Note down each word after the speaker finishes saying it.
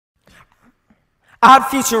Odd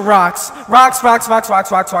future rocks,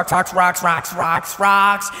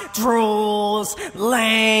 drools,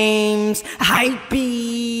 lames, hype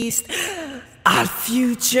beast. Odd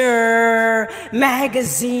future,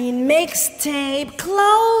 magazine, mixtape,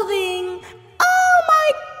 clothing. Oh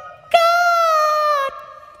my God!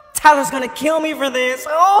 Tyler's gonna kill me for this.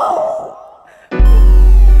 Oh!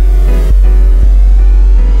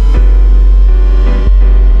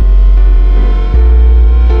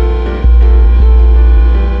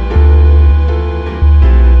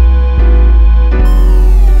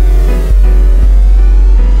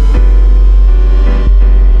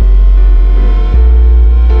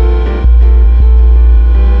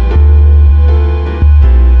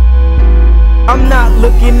 I'm not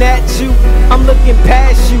looking at you, I'm looking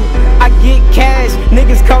past you. I get cash,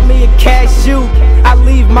 niggas call me a cashew. I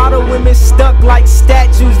leave model women stuck like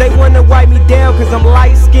statues. They wanna wipe me down cause I'm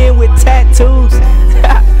light skinned with tattoos.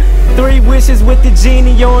 3 wishes with the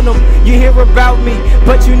genie on them. You hear about me,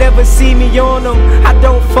 but you never see me on them. I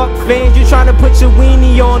don't fuck fans, you tryna put your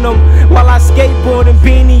weenie on them while I skateboard and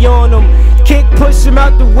beanie on them. Kick, push him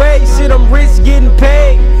out the way, shit I'm rich getting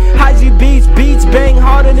paid. Hodgy beats bang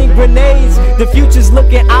harder than grenades. The future's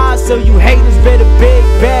looking odd, so you haters better beg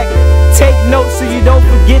back. Take notes so you don't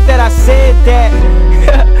forget that I said that.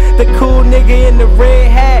 The cool nigga in the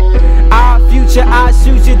red hat. Odd future, I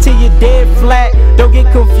shoot you till you're dead flat. Don't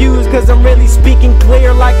get confused cause I'm really speaking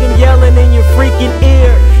clear, like I'm yelling in your freaking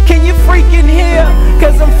ear. Can you freaking hear?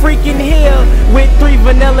 Cause I'm freaking here with 3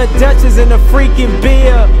 vanilla Dutches and a freaking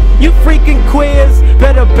beer. You freaking queers,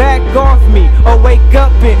 better back off me or wake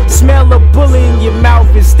up and smell a bully in your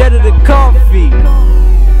mouth instead of the coffee.